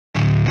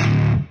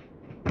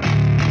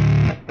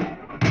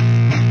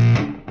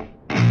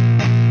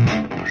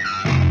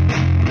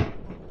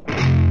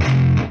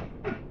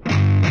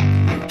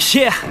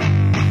Yeah,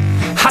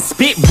 I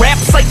spit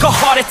raps like a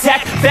heart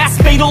attack,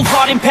 fast fatal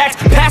heart impact,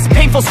 past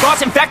painful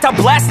scars, in fact I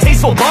blast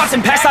tasteful bars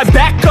and packs. I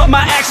back up my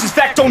actions,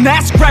 fact don't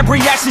ask, grab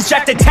reactions,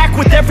 jacked attack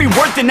with every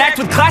word, then act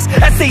with class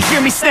as they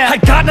hear me snap.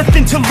 I got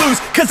nothing to lose,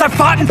 cause I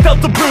fought and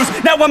felt the bruise.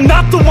 Now I'm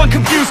not the one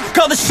confused,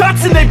 call the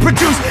shots and they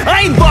produce.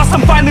 I ain't lost,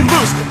 I'm finally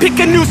loose, pick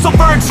a new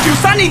silver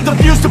excuse. I need the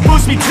views to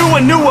boost me to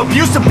a new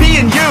abuse of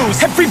being used.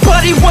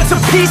 Everybody wants a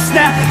piece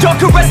now, y'all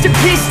can rest in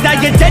peace now.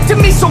 You're dead to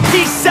me, so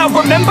peace out,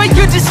 remember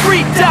you're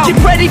discreet now. Get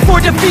ready for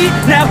defeat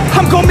now,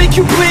 I'm gon' make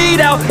you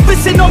bleed out.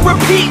 Listen on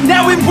repeat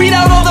now and weed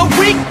out all the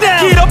weak now.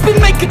 Get up and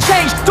make a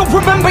change, don't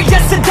remember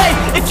yesterday.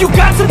 If you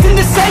got something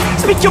to say,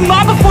 speak your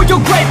mind before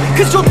your grave,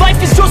 cause your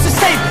life is yours to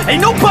save.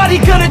 Ain't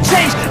nobody gonna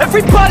change,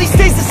 everybody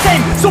stays the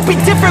same. So be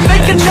different,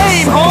 make a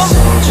name, huh?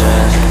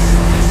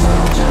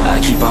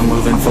 I keep on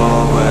moving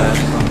forward,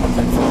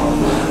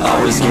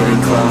 always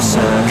getting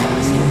closer.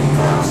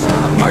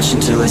 I march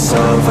until it's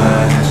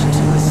over,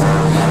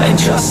 and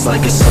just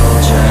like a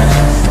soldier,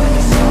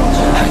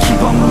 I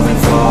keep on moving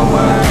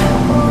forward,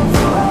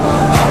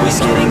 always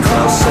getting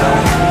closer.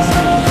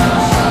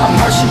 I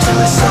march until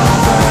it's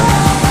over,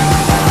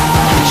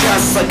 and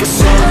just like a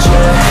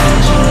soldier,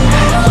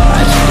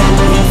 I keep on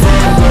moving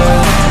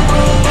forward,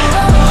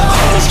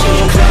 always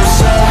getting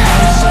closer.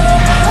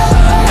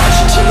 March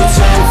until it's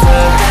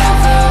over,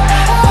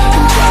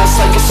 and just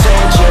like a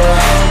soldier,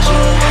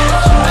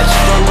 I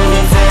keep on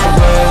moving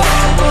forward,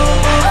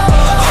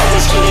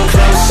 always getting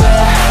closer.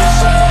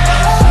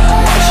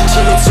 March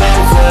until it's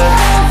over.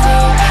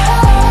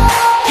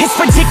 It's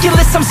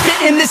ridiculous, I'm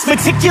spitting this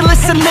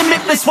meticulous and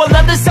limitless, while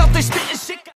others out there spitting shit.